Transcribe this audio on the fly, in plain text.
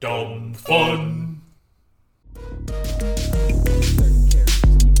Dumb fun.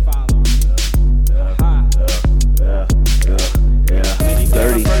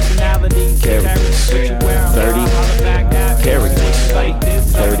 30 characters, 30 characters, 30 characters,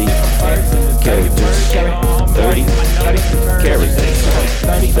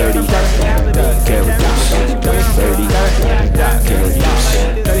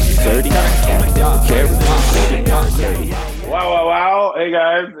 30 characters, 30 characters. Wow. Hey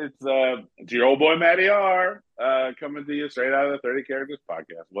guys, it's your old boy Matty R coming to you straight out of the 30 Characters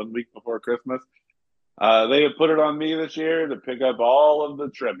podcast 1 week before Christmas. They have put it on me this year to pick up all of the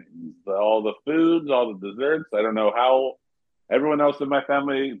trimmings, all the foods, all the desserts. I don't know how everyone else in my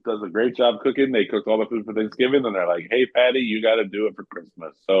family does a great job cooking. They cook all the food for Thanksgiving, and they're like, "Hey, Patty, you got to do it for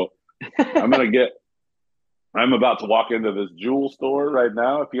Christmas." So I'm about to walk into this Jewel store right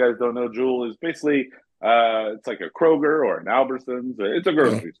now. If you guys don't know, Jewel is basically it's like a Kroger or an Albertsons. It's a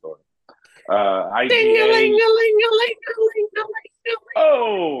grocery store.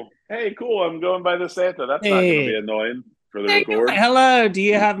 Oh, hey, cool. I'm going by the Santa. That's not going to be annoying for the record. Hello. Do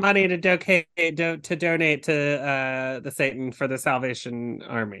you have money to donate to the Satan for the Salvation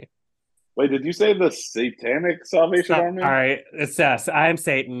Army? Wait, did you say the Satanic Salvation Army? All right. It's yes. I'm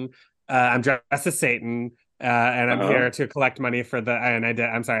Satan. I'm dressed as Satan, and I'm here to collect money for the. And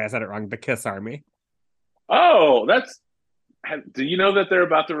I'm sorry, I said it wrong. The Kiss Army. Oh, do you know that they're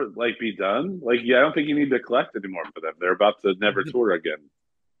about to be done? I don't think you need to collect anymore for them. They're about to never tour again.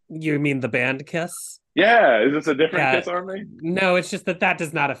 You mean the band Kiss? Yeah, is this a different Kiss Army? No, it's just that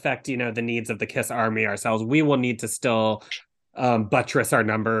does not affect, the needs of the Kiss Army ourselves. We will need to still buttress our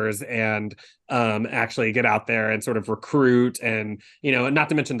numbers and actually get out there and sort of recruit and, not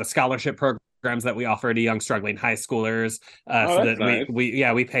to mention the scholarship programs that we offer to young struggling high schoolers so that nice.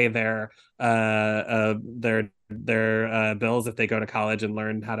 we pay their bills if they go to college and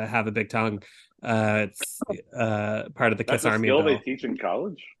learn how to have a big tongue. It's part of the Kiss Army skill bill. They teach in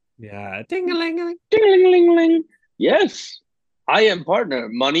college. Yeah, ding-a-ling-a-ling, ding-a-ling-a-ling. Yes, I am partner.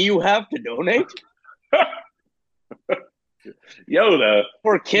 Money you have to donate. Yoda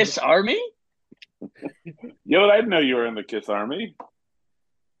for Kiss Army. Yoda, I didn't know you were in the Kiss Army.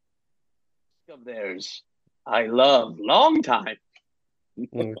 Of theirs, I love long time.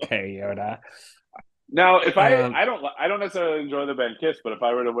 Okay, Yoda. Now, if I don't necessarily enjoy the band Kiss, but if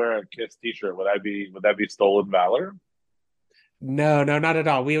I were to wear a Kiss T-shirt, would that be stolen valor? No, not at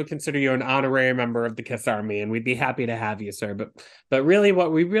all. We would consider you an honorary member of the Kiss Army, and we'd be happy to have you, sir. But really,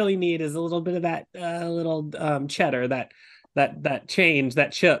 what we really need is a little bit of that little cheddar, that change,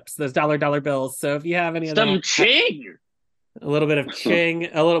 that chips, those dollar bills. So if you have any of that, some ching, a little bit of ching,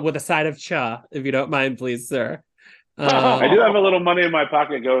 a little with a side of cha, if you don't mind, please, sir. I do have a little money in my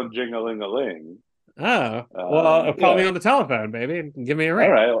pocket going jing-a-ling-a-ling. Oh, well, call me on the telephone, baby, and give me a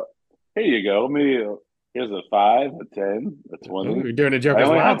ring. All right, here you go. Here's a 5, a 10, a 20. Ooh, you're doing a Joker's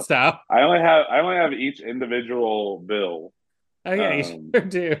Wild style. I only have each individual bill. Oh yeah, you sure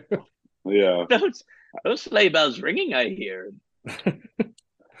do. Yeah, those sleigh bells ringing. I hear.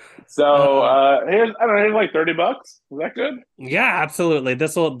 So here's like $30. Is that good? Yeah, absolutely.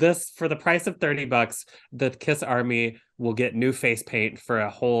 This for the price of $30, the Kiss Army will get new face paint for a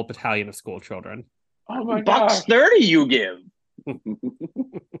whole battalion of school children. Oh my gosh. $1.30 you give.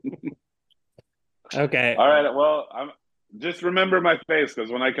 Okay. All right. Well, just remember my face,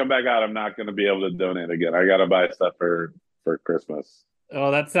 because when I come back out, I'm not going to be able to donate again. I got to buy stuff for Christmas. Oh,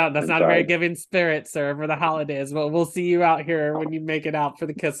 that's not a very giving spirit, sir, for the holidays. Well, we'll see you out here when you make it out for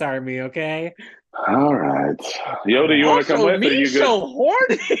the Kiss Army, okay? All right. Yoda, you want to come with? Me, are you good? so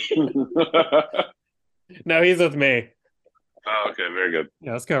horny. No, he's with me. Oh, okay, very good.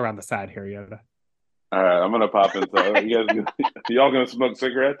 Yeah, let's go around the side here, Yoda. All right, I'm gonna pop inside. Y'all gonna smoke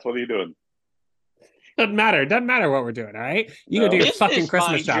cigarettes? What are you doing? Doesn't matter what we're doing. All right, you go do your fucking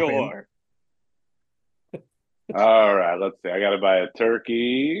Christmas shopping. All right, let's see. I gotta buy a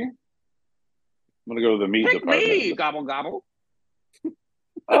turkey. I'm gonna go to the meat department. Me, gobble gobble.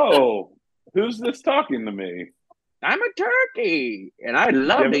 Oh, who's this talking to me? I'm a turkey, and I'd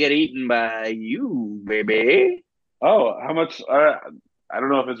love to get eaten by you, baby. Oh, how much? I don't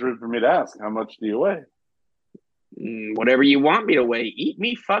know if it's rude for me to ask. How much do you weigh? Whatever you want me to weigh. Eat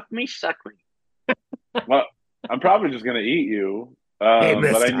me, fuck me, suck me. Well, I'm probably just gonna eat you. Hey,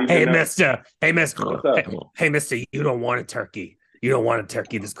 mister. Hey, mister. You don't want a turkey. You don't want a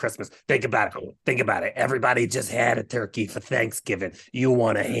turkey this Christmas. Think about it. Everybody just had a turkey for Thanksgiving. You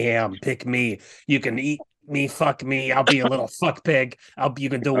want a ham. Pick me. You can eat me, fuck me. I'll be a little fuck pig. You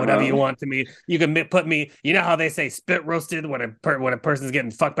can do whatever you want to me. You can put me. You know how they say spit roasted when a person's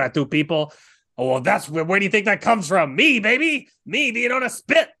getting fucked by two people? Oh, well, where do you think that comes from? Me, baby. Me being on a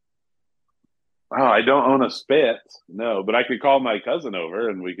spit. Oh, I don't own a spit. No, but I could call my cousin over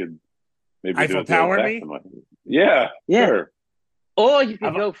and we could maybe do Eiffel it the Tower me? old-fashioned way. Yeah, Yeah. sure. Or you could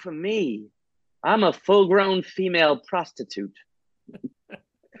I've- go for me. I'm a full-grown female prostitute.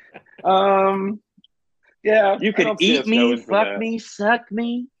 Yeah. You I could don't see eat us me, going for fuck that. me, suck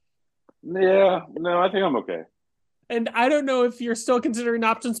me. Yeah, no, I think I'm okay. And I don't know if you're still considering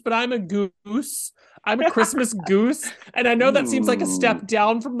options, but I'm a goose. I'm a Christmas goose. And I know that seems like a step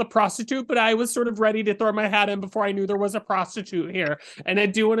down from the prostitute, but I was sort of ready to throw my hat in before I knew there was a prostitute here. And I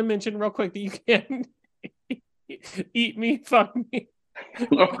do want to mention real quick that you can eat me, fuck me.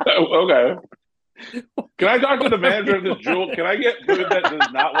 Okay. Can I talk to the manager of this jewel? Can I get food that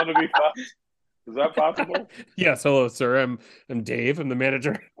does not want to be fucked? Is that possible? Yes, hello, sir. I'm Dave. I'm the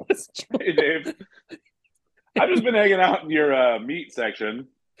manager. Hey, Dave. I've just been hanging out in your meat section,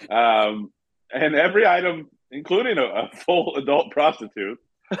 and every item, including a full adult prostitute,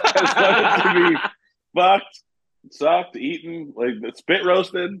 has wanted to be fucked, sucked, eaten, like spit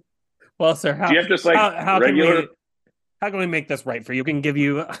roasted. Well, sir, Do you have just like how regular how can we make this right for you? We can give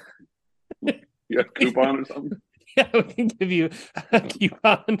you coupon or something? yeah, we can give you a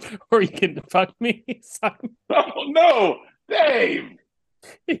coupon, or you can fuck me. Oh no, Dave!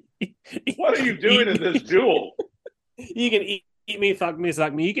 What are you doing in this jewel? You can eat me, fuck me,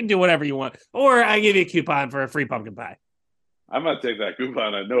 suck me. You can do whatever you want, or I give you a coupon for a free pumpkin pie. I'm gonna take that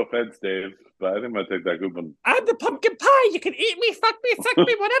coupon. No offense, Dave, but I think I'm gonna take that coupon. I'm the pumpkin pie. You can eat me, fuck me, suck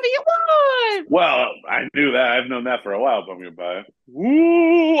me, whatever you want. Well, I knew that. I've known that for a while, pumpkin pie.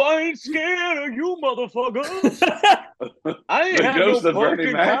 Ooh, I ain't scared of you, motherfuckers. I ain't The had ghost no of Bernie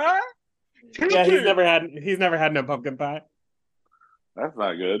pumpkin Mac? pie. Yeah, he's never had no pumpkin pie. That's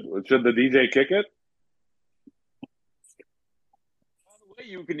not good. Should the DJ kick it? By the way,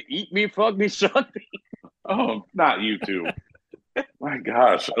 you can eat me, fuck me, suck me. Oh, not you two. My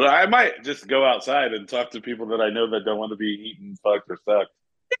gosh. I might just go outside and talk to people that I know that don't want to be eaten, fucked, or sucked.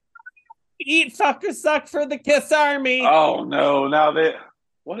 Eat, fuck, or suck for the Kiss Army. Oh, no.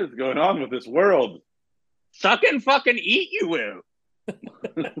 What is going on with this world? Suck and fucking eat, you will.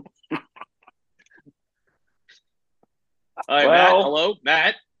 Matt, Well- hello,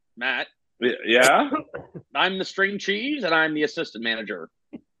 Matt. Yeah? I'm the string cheese, and I'm the assistant manager.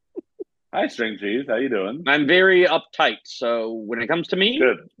 Hi, String Cheese. How you doing? I'm very uptight, so when it comes to me,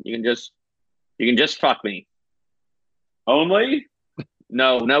 Good. you can just fuck me. Only?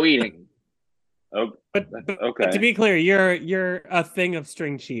 No eating. Oh, But okay. to be clear, you're a thing of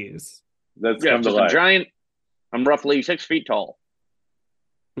string cheese. That's Yeah, come to just a life. giant. I'm roughly 6 feet tall.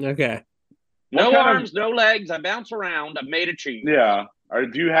 Okay. No What kind of- arms, no legs. I bounce around. I'm made of cheese. Yeah. Do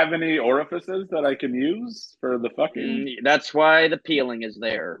you have any orifices that I can use for the fucking? That's why the peeling is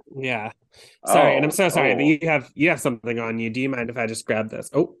there. Yeah. Sorry, and I'm so sorry, but Oh. you have something on you. Do you mind if I just grab this?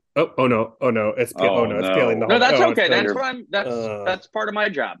 Oh no. It's Oh, it's no. peeling the No, whole that's it's okay. peeling That's your- what I'm. That's part of my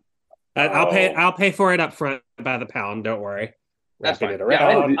job. Oh. I'll pay for it up front by the pound, don't worry. That's Wrapping fine. it Yeah,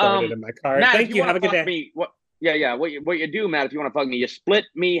 around, and, throwing it in my card. Matt, Thank if you. wanna Have a good fuck day. Me, yeah. What you do, Matt? If you want to fuck me, you split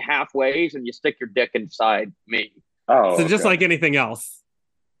me half ways and you stick your dick inside me. Oh, So just okay. like anything else.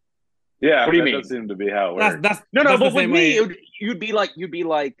 Yeah, What do you that mean? does seem to be how it works. That's No, that's the but with same me, way- you'd be like.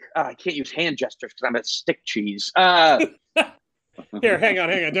 I can't use hand gestures because I'm a stick cheese. Here, hang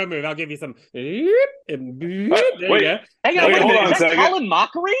on, don't move. I'll give you some. There you wait. go. Hang Wait, on, wait a hold minute. on a Is that second. Colin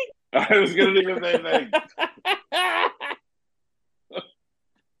Mockery? I was going to do the same thing.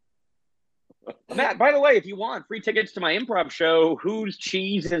 Matt, by the way, if you want free tickets to my improv show, whose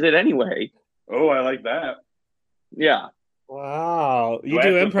cheese is it anyway? Oh, I like that. Yeah. Wow, you I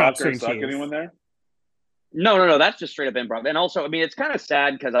do have to improv fuck or string suck cheese. anyone there? No. That's just straight up improv. And also, I mean, it's kind of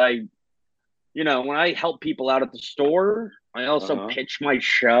sad because when I help people out at the store, I also Uh-huh. pitch my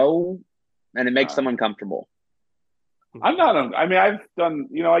show, and it makes Ah. them uncomfortable. I'm not. I mean, I've done.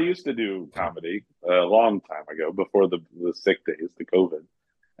 I used to do comedy a long time ago before the sick days, the COVID,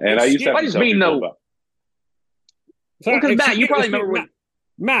 and I used to have What to does tell mean, people though? about. Well, 'cause Matt, you probably Excuse me, remember when-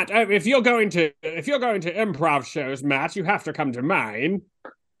 Matt, if you're going to improv shows, Matt, you have to come to mine.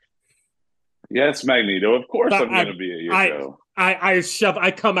 Yes, Magneto. Of course, But I'm going to be at your show.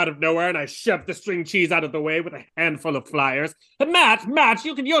 I come out of nowhere and I shove the string cheese out of the way with a handful of flyers. But Matt,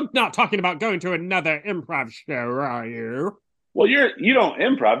 you're not talking about going to another improv show, are you? Well, you don't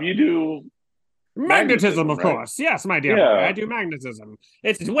improv. You do. Magnetism, of right? course. Yes, my dear Yeah. boy, I do magnetism.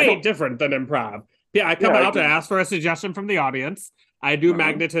 It's way don't- different than improv. Yeah, I come Yeah, I out to can- ask for a suggestion from the audience. I do Uh-huh.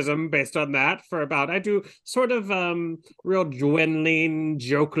 magnetism based on that I do sort of real dwindling,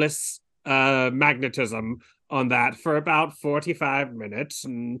 jokeless magnetism on that for about 45 minutes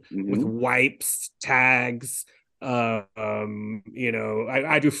and with wipes, tags. I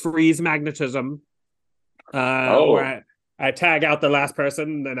do freeze magnetism. Where I tag out the last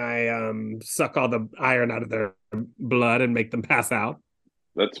person, then I suck all the iron out of their blood and make them pass out.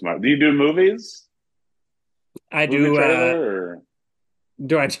 That's smart. Do you do movies? I movie do. Trailer,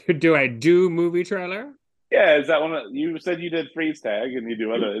 Do I do movie trailer? Yeah, is that one? You said you did freeze tag, and you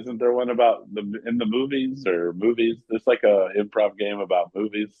do other. Isn't there one about in the movies or movies? There's like a improv game about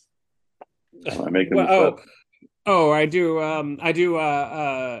movies. Am I making this up? I do.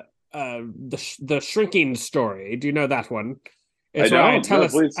 The Shrinking Story. Do you know that one? It's where I tell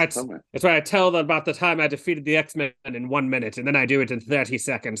it's where I tell them about the time I defeated the X-Men in 1 minute, and then I do it in 30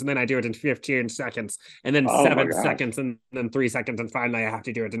 seconds, and then I do it in 15 seconds, and then 7 seconds, and then 3 seconds, and finally I have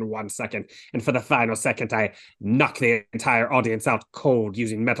to do it in 1 second. And for the final second, I knock the entire audience out cold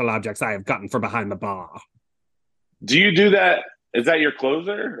using metal objects I have gotten from behind the bar. Do you do that? Is that your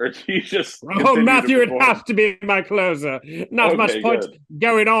closer, or do you just? Oh, Matthew, it has to be my closer. Not much point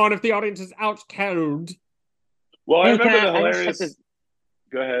going on if the audience is out cold. Well, I remember the hilarious.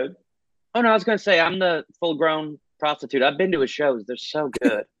 Go ahead. Oh no, I was going to say I'm the full-grown prostitute. I've been to his shows; they're so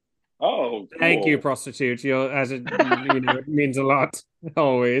good. Oh, cool. Thank you, prostitute. It means a lot.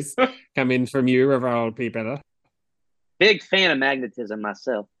 Always coming from you, of all people. Big fan of magnetism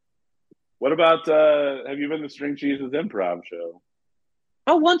myself. What about? Have you been to String Cheese's improv show?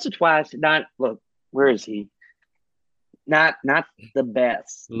 Oh, once or twice. Look, where is he? Not the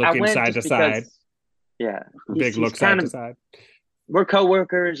best. Looking side to side. Yeah. Big look side to side. We're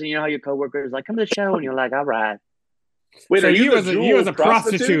coworkers, and you know how your coworkers like come to the show, and you're like, all right. Wait, so you as a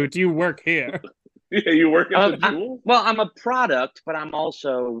prostitute, you work here? Yeah, you work at the Jewel? Well, I'm a product, but I'm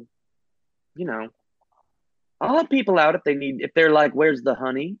also, I'll help people out if they're like, where's the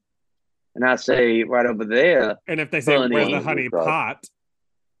honey? And I say, right over there. And if they say, honey, where's the honey pot?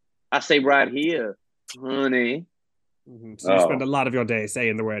 I say, right here, honey. Mm-hmm. So you spend a lot of your day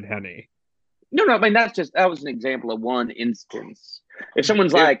saying the word honey. No, I mean, that was an example of one instance. If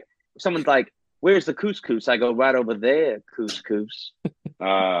someone's like, where's the couscous? I go, right over there, couscous.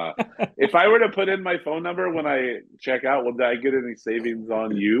 If I were to put in my phone number when I check out, would I get any savings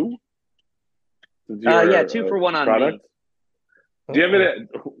on you? Yeah, 2 for 1 on product? me. Do you have it?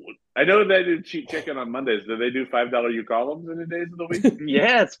 I know they do cheap chicken on Mondays. Do they do $5 you columns any days of the week?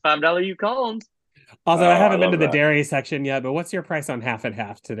 Yeah, it's $5 you columns. Also, I haven't been to the dairy section yet, but what's your price on half and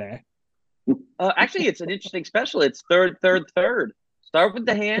half today? Actually, it's an interesting special. It's third. Start with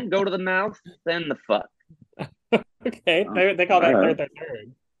the hand, go to the mouth, then the fuck. Okay, they call that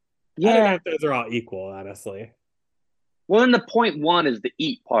third. Yeah, I don't know if those are all equal, honestly. Well, then the 0.1 is the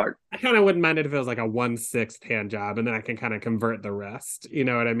eat part. I kind of wouldn't mind it if it was like a 1/6 hand job, and then I can kind of convert the rest. You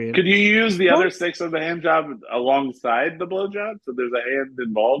know what I mean? Could you use the other 6 of the hand job alongside the blow job, so there's a hand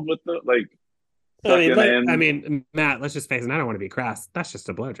involved with the I mean, Matt, let's just face it. I don't want to be crass. That's just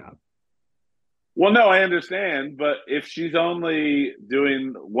a blow job. Well, no, I understand, but if she's only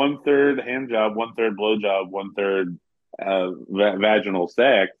doing 1/3 hand job, 1/3 blow job, 1/3 vaginal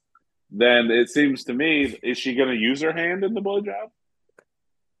sex, then it seems to me, is she going to use her hand in the blow job?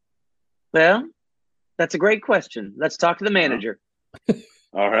 Well, that's a great question. Let's talk to the manager.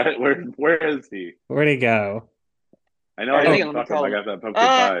 All right, where is he? Where'd he go? I know I got that pumpkin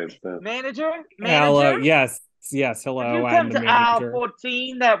pie. So. Manager? Hello, yes, hello. Have you come to aisle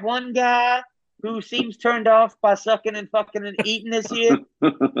 14, that one guy who seems turned off by sucking and fucking and eating this year?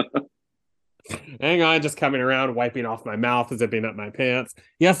 Hang on, just coming around, wiping off my mouth, zipping up my pants.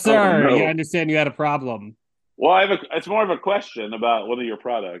 Yes, sir. Oh, no. I understand you had a problem. Well, it's more of a question about one of your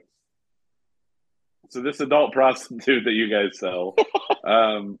products. So this adult prostitute that you guys sell,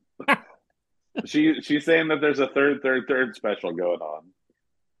 she's saying that there's a third special going on.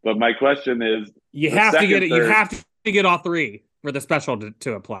 But my question is, you have to get it. You have to get all 3 for the special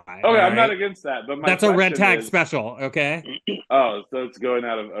to apply. Okay, right? I'm not against that, but that's a red tag special. Okay. Oh, so it's going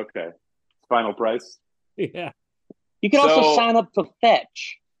out of final price. Yeah. You can also sign up for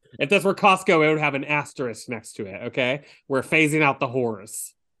Fetch. If this were Costco, it would have an asterisk next to it. Okay, we're phasing out the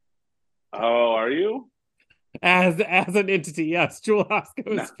whores. Oh, are you? As an entity, yes. Jewel Costco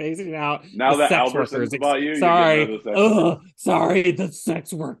is phasing out now the that sex Albertson's workers. about you. Sorry, the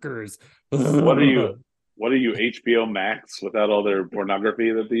sex workers. What are you, HBO Max without all their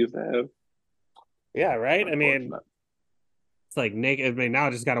pornography that they used to have? Yeah, right? I mean, it's like naked. I mean, now I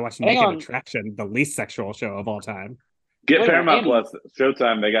just got to watch Naked Attraction, the least sexual show of all time. Get Paramount Plus,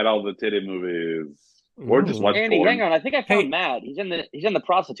 Showtime. They got all the titty movies. Or just watch Andy, porn. hang on. I think I found Matt. He's in the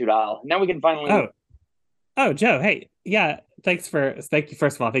prostitute aisle. Now we can finally. Oh, Joe. Hey, yeah. Thank you.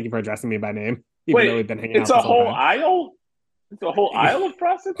 First of all, thank you for addressing me by name. even though we've been hanging out. It's a this whole time. aisle. It's a whole aisle of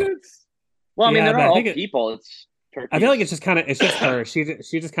prostitutes. Well, I mean, Yeah, they're but not I all think people. It's turkeys. I feel like it's just her. She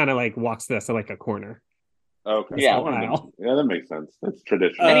just kind of like walks this in like a corner. Okay. Yeah. Wow. Yeah, that makes sense. That's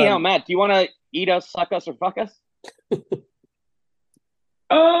traditional. Anyhow, Matt, do you want to eat us, suck us, or fuck us?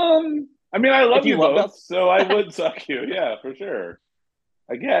 I mean, I love If you you loved both, us. so I would suck you. Yeah, for sure.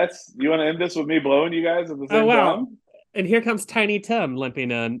 I guess. Do you want to end this with me blowing you guys at the same time? And here comes Tiny Tim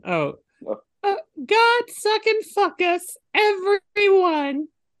limping in. Oh. God, suck and fuck us, everyone.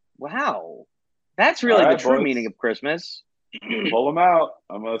 Wow. That's really All right, the true boys. meaning of Christmas. Pull them out.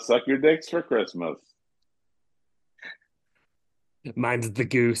 I'm gonna suck your dicks for Christmas. Mine's the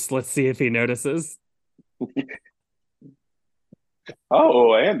goose. Let's see if he notices.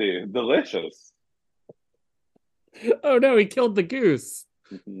 Oh, Andy, delicious. Oh no, he killed the goose.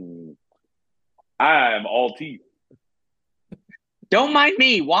 I'm all teeth. Don't mind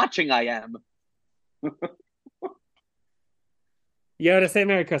me. Watching, I am. Yoda, say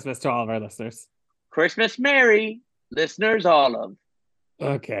Merry Christmas to all of our listeners. Christmas Merry, listeners all of.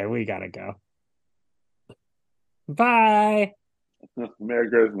 Okay, we gotta go. Bye. Merry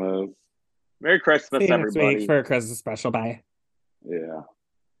Christmas. Merry Christmas, See you next everybody. week for a Christmas special. Bye. Yeah.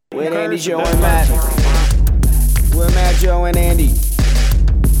 With Andy, Joe, and Matt. With Matt, Joe, and Andy.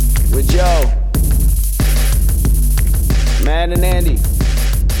 With Joe. Matt and Andy.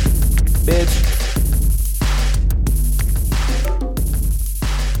 Bitch.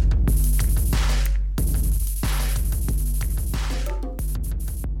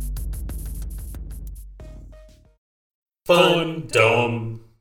 Fun Dumb.